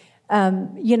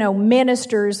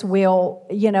 ministers will,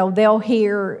 they'll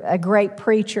hear a great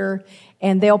preacher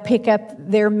and they'll pick up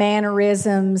their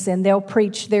mannerisms and they'll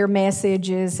preach their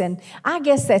messages. And I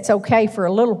guess that's okay for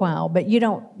a little while, but you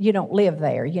don't live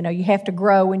there. You have to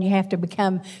grow and you have to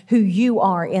become who you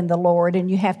are in the Lord, and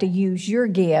you have to use your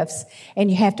gifts and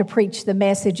you have to preach the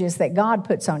messages that God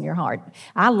puts on your heart.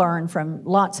 I learned from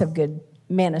lots of good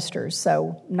ministers,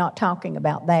 so not talking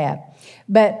about that.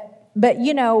 But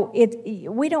we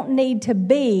don't need to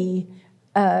be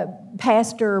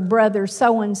pastor, brother,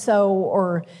 so-and-so,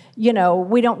 or,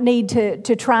 we don't need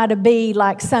to try to be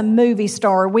like some movie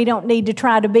star. We don't need to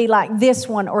try to be like this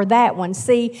one or that one.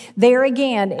 See, there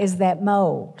again is that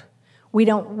mold. We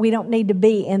don't need to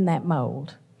be in that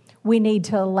mold. We need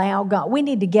to allow God. We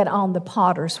need to get on the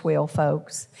potter's wheel,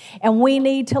 folks. And we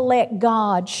need to let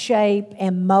God shape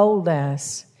and mold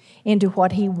us into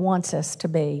what He wants us to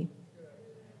be.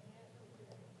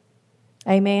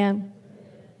 Amen.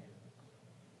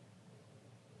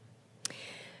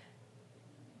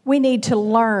 We need to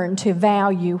learn to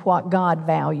value what God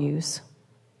values.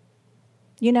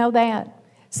 You know that?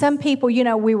 Some people,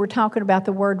 we were talking about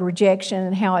the word rejection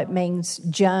and how it means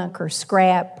junk or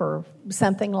scrap or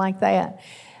something like that.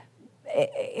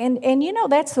 And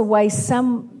that's the way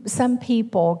some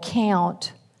people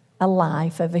count a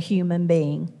life of a human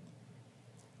being,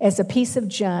 as a piece of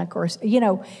junk, or,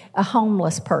 a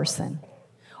homeless person,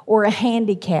 or a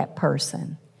handicapped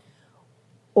person,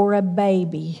 or a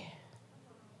baby.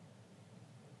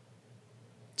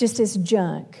 Just as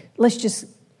junk. Let's just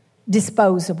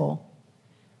disposable.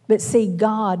 But see,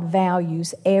 God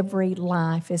values every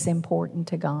life is important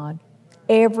to God.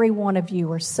 Every one of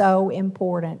you are so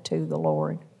important to the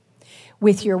Lord.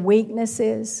 With your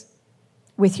weaknesses,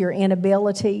 with your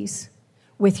inabilities,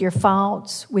 with your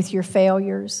faults, with your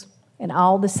failures, and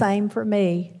all the same for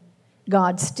me,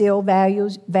 God still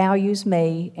values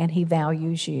me, and He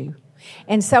values you.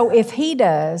 And so if He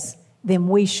does, then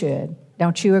we should.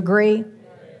 Don't you agree?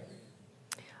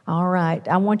 All right.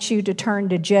 I want you to turn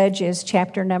to Judges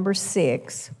chapter number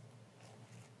 6.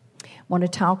 I want to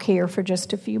talk here for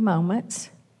just a few moments.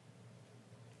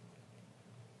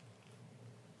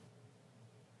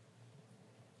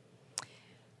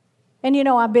 And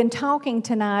I've been talking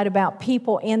tonight about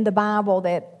people in the Bible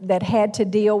that had to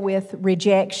deal with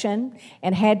rejection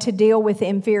and had to deal with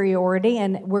inferiority,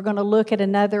 and we're going to look at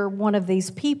another one of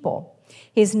these people.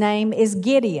 His name is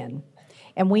Gideon.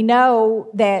 And we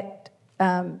know that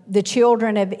the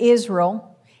children of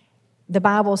Israel the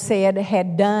Bible said,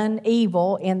 had done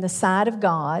evil in the sight of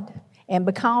God. And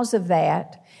because of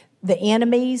that, the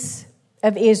enemies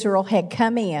of Israel had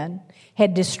come in,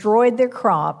 had destroyed their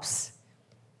crops,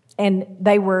 and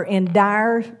they were in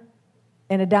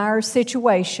a dire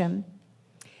situation.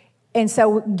 And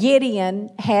so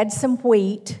Gideon had some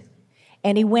wheat,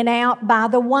 and he went out by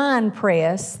the wine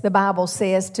press, the Bible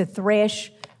says, to thresh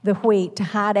the wheat, to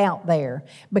hide out there,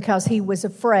 because he was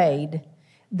afraid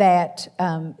that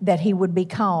he would be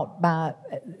caught by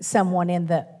someone in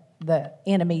the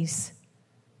enemy's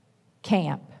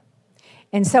camp.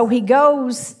 And so he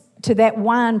goes to that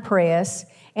wine press,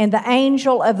 and the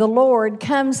angel of the Lord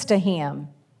comes to him.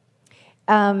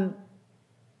 And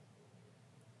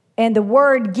the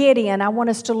word Gideon, I want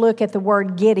us to look at the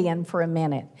word Gideon for a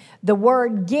minute. The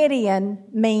word Gideon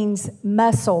means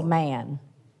muscle man.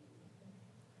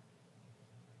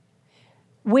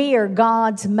 We are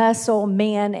God's muscle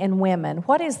men and women.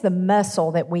 What is the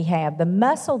muscle that we have? The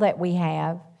muscle that we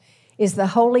have is the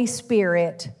Holy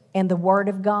Spirit and the Word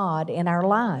of God in our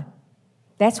life.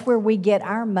 That's where we get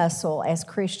our muscle as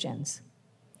Christians.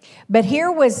 But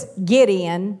here was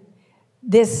Gideon,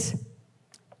 this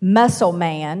muscle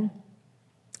man,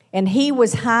 and he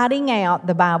was hiding out,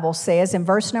 the Bible says in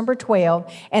verse number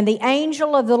 12, and the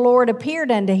angel of the Lord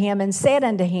appeared unto him and said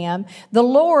unto him, the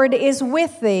Lord is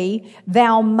with thee,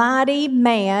 thou mighty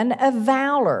man of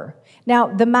valor. Now,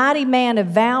 the mighty man of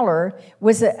valor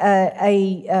was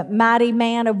a mighty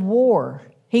man of war.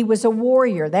 He was a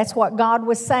warrior. That's what God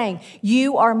was saying.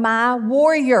 You are my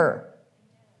warrior.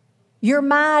 You're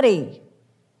mighty.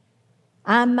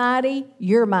 I'm mighty.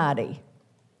 You're mighty.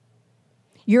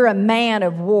 You're a man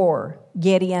of war,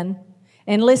 Gideon.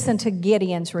 And listen to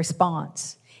Gideon's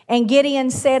response. And Gideon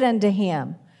said unto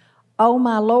him, O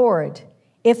my Lord,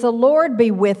 if the Lord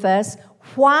be with us,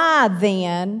 why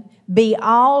then is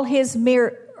all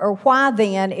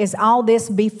this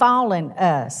befallen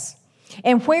us?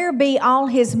 And where be all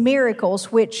his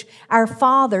miracles which our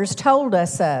fathers told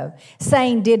us of,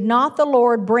 saying, did not the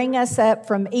Lord bring us up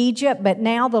from Egypt, but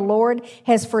now the Lord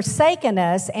has forsaken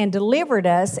us and delivered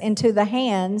us into the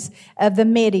hands of the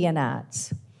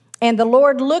Midianites? And the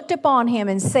Lord looked upon him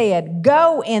and said,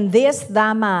 go in this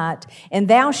thy might, and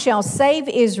thou shalt save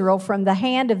Israel from the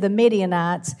hand of the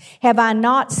Midianites. Have I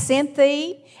not sent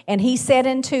thee? And he said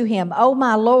unto him, O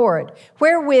my Lord,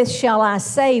 wherewith shall I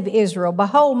save Israel?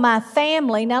 Behold, my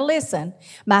family, now listen,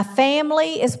 my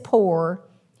family is poor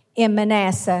in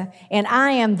Manasseh, and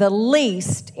I am the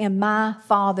least in my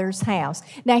father's house.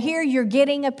 Now here you're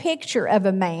getting a picture of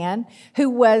a man who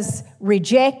was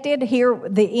rejected. Here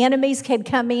the enemies had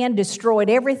come in, destroyed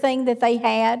everything that they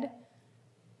had,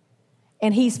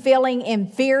 and he's feeling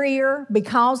inferior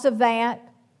because of that.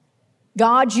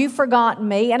 God, you've forgotten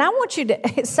me. And I want you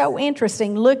to, it's so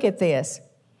interesting, look at this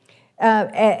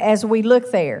as we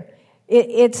look there.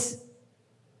 This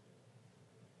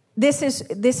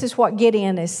is what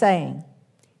Gideon is saying.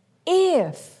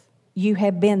 If you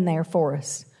have been there for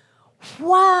us,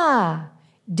 why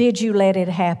did you let it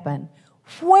happen?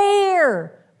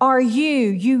 Where are you?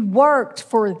 You worked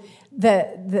for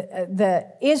the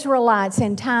Israelites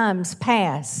in times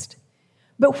past.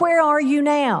 But where are you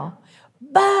now?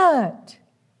 But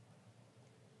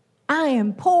I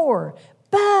am poor,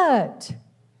 but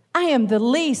I am the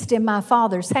least in my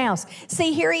father's house.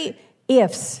 See, here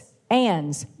ifs,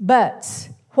 ands, buts,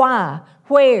 why,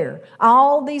 where,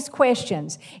 all these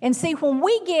questions. And see, when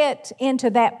we get into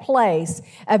that place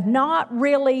of not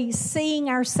really seeing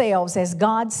ourselves as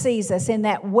God sees us in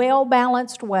that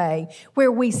well-balanced way,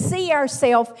 where we see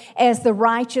ourselves as the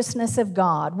righteousness of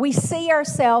God, we see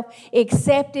ourselves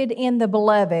accepted in the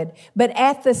beloved, but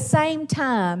at the same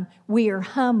time, we are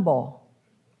humble.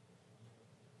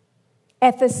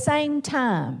 At the same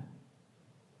time,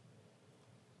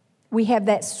 we have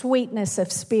that sweetness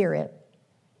of spirit.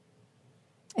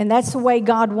 And that's the way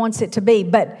God wants it to be.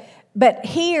 But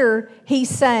here he's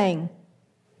saying,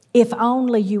 if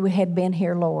only you had been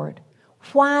here, Lord.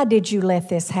 Why did you let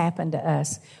this happen to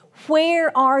us?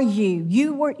 Where are you?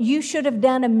 You should have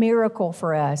done a miracle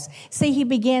for us. See, he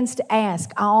begins to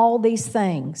ask all these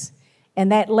things. And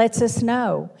that lets us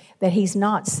know that he's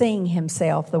not seeing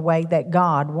himself the way that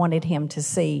God wanted him to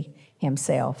see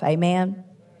himself. Amen?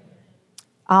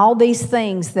 All these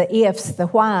things, the ifs, the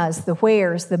whys, the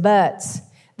wheres, the buts,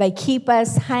 they keep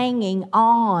us hanging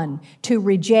on to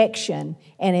rejection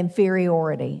and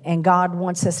inferiority. And God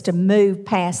wants us to move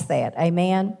past that.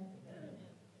 Amen?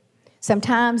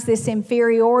 Sometimes this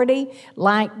inferiority,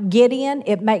 like Gideon,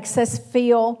 it makes us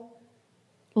feel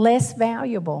less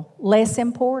valuable, less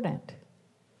important.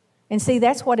 And see,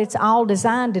 that's what it's all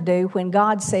designed to do when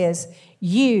God says,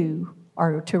 you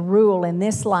or to rule in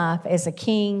this life as a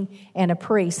king and a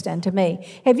priest unto me.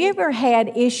 Have you ever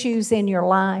had issues in your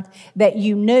life that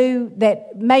you knew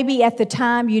that maybe at the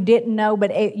time you didn't know,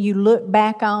 but you look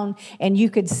back on and you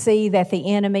could see that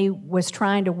the enemy was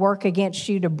trying to work against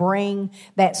you to bring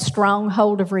that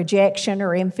stronghold of rejection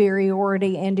or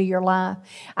inferiority into your life?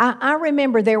 I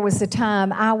remember there was a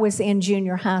time I was in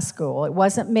junior high school. It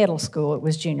wasn't middle school, it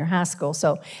was junior high school.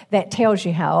 So that tells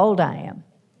you how old I am.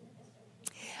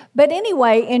 But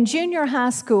anyway, in junior high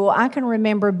school, I can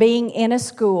remember being in a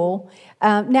school.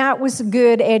 Now, it was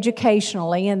good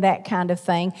educationally and that kind of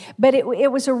thing, but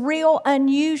it was a real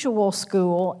unusual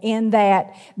school in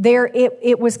that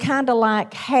it was kind of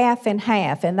like half and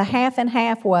half. And the half and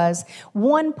half was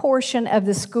one portion of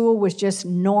the school was just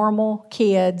normal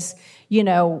kids,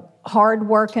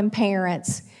 hardworking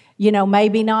parents,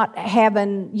 maybe not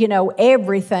having,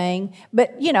 everything,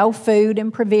 but, food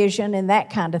and provision and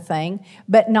that kind of thing,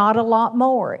 but not a lot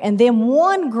more. And then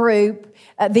one group,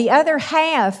 the other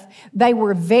half, they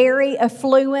were very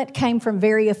affluent, came from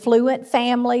very affluent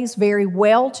families, very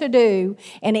well-to-do,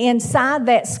 and inside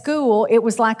that school, it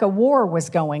was like a war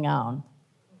was going on.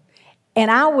 And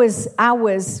I was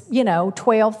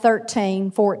 12,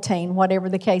 13, 14, whatever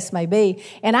the case may be,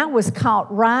 and I was caught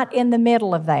right in the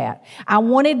middle of that. I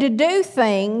wanted to do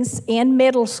things in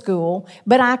middle school,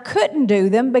 but I couldn't do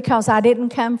them because I didn't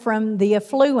come from the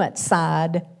affluent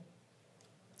side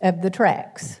of the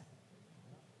tracks.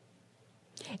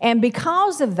 And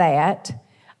because of that,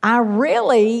 I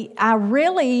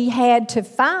really had to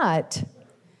fight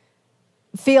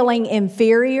feeling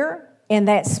inferior, and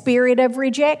that spirit of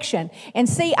rejection. And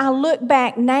see, I look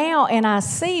back now and I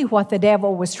see what the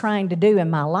devil was trying to do in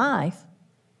my life.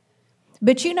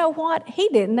 But you know what? He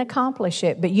didn't accomplish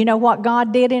it. But you know what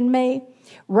God did in me?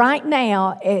 Right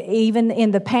now, even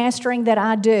in the pastoring that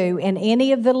I do, in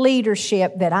any of the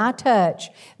leadership that I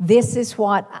touch, this is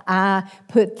what I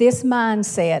put this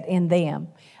mindset in them.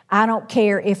 I don't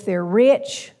care if they're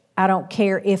rich. I don't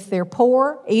care if they're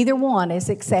poor. Either one is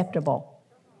acceptable.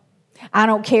 I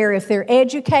don't care if they're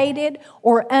educated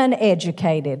or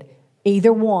uneducated.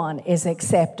 Either one is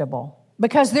acceptable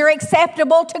because they're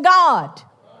acceptable to God.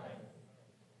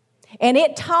 And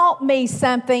it taught me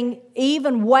something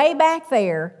even way back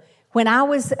there when I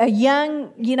was a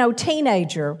young,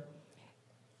 teenager.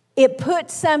 It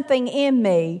put something in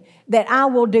me that I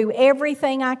will do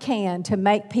everything I can to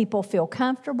make people feel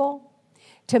comfortable,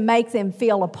 to make them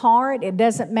feel a part. It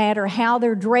doesn't matter how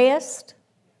they're dressed.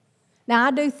 Now,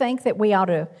 I do think that we ought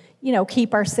to,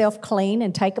 keep ourselves clean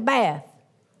and take a bath.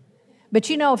 But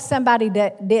if somebody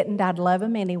didn't, I'd love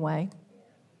them anyway.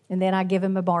 And then I'd give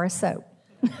them a bar of soap.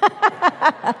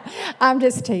 I'm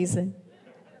just teasing.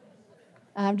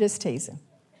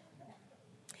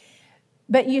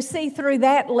 But you see, through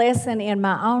that lesson in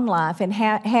my own life and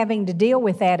having to deal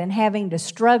with that and having to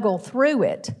struggle through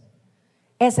it,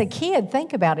 as a kid,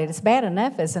 think about it. It's bad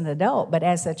enough as an adult, but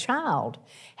as a child,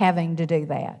 having to do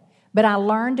that. But I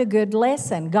learned a good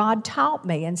lesson. God taught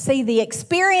me. And see, the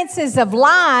experiences of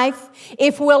life,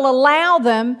 if we'll allow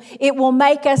them, it will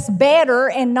make us better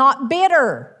and not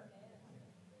bitter.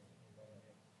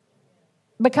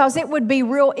 Because it would be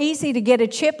real easy to get a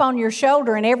chip on your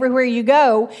shoulder and everywhere you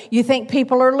go, you think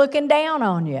people are looking down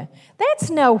on you. That's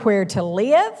nowhere to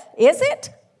live, is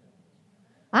it?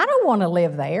 I don't want to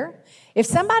live there. If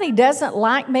somebody doesn't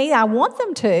like me, I want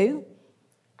them to.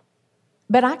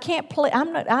 But I can't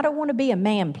I don't want to be a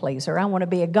man pleaser. I want to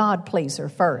be a God pleaser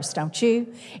first, don't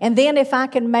you? And then if I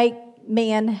can make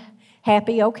men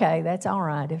happy, okay, that's all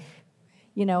right.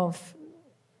 If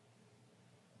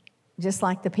just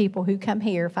like the people who come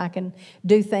here, if I can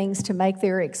do things to make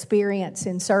their experience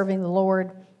in serving the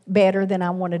Lord better, then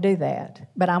I want to do that.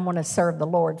 But I want to serve the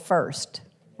Lord first.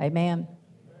 Amen.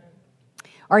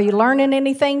 Are you learning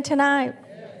anything tonight?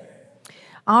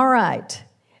 All right.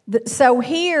 So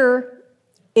here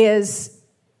is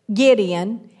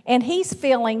Gideon, and he's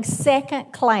feeling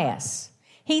second class.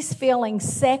 He's feeling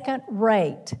second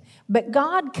rate. But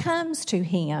God comes to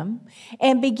him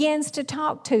and begins to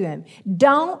talk to him.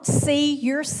 Don't see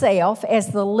yourself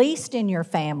as the least in your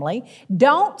family.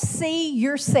 Don't see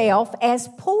yourself as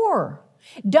poor.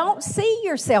 Don't see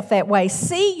yourself that way.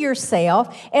 See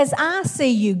yourself as I see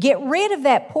you. Get rid of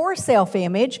that poor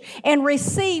self-image and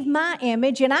receive my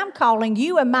image, and I'm calling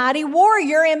you a mighty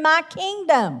warrior in my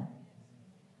kingdom.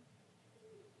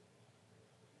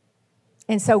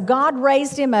 And so God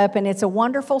raised him up, and it's a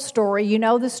wonderful story. You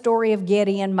know the story of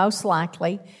Gideon, most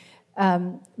likely.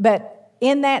 But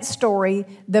in that story,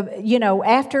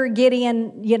 after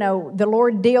Gideon, the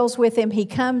Lord deals with him, he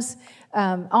comes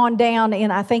on down,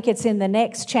 and I think it's in the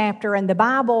next chapter, and the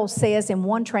Bible says in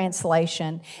one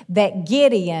translation that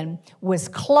Gideon was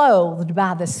clothed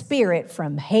by the Spirit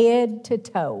from head to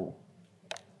toe.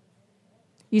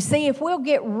 You see, if we'll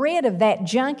get rid of that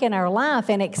junk in our life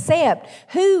and accept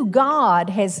who God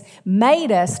has made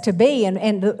us to be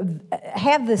and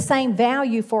have the same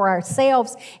value for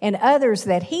ourselves and others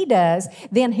that He does,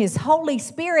 then His Holy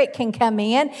Spirit can come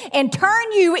in and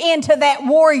turn you into that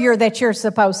warrior that you're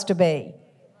supposed to be.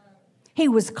 He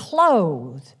was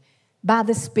clothed by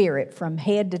the Spirit from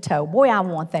head to toe. Boy, I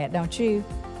want that, don't you?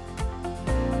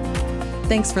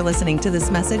 Thanks for listening to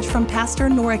this message from Pastor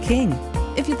Nora King.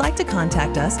 If you'd like to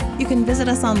contact us, you can visit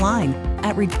us online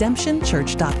at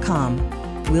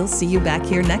redemptionchurch.com. We'll see you back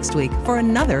here next week for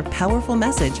another powerful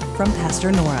message from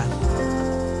Pastor Nora.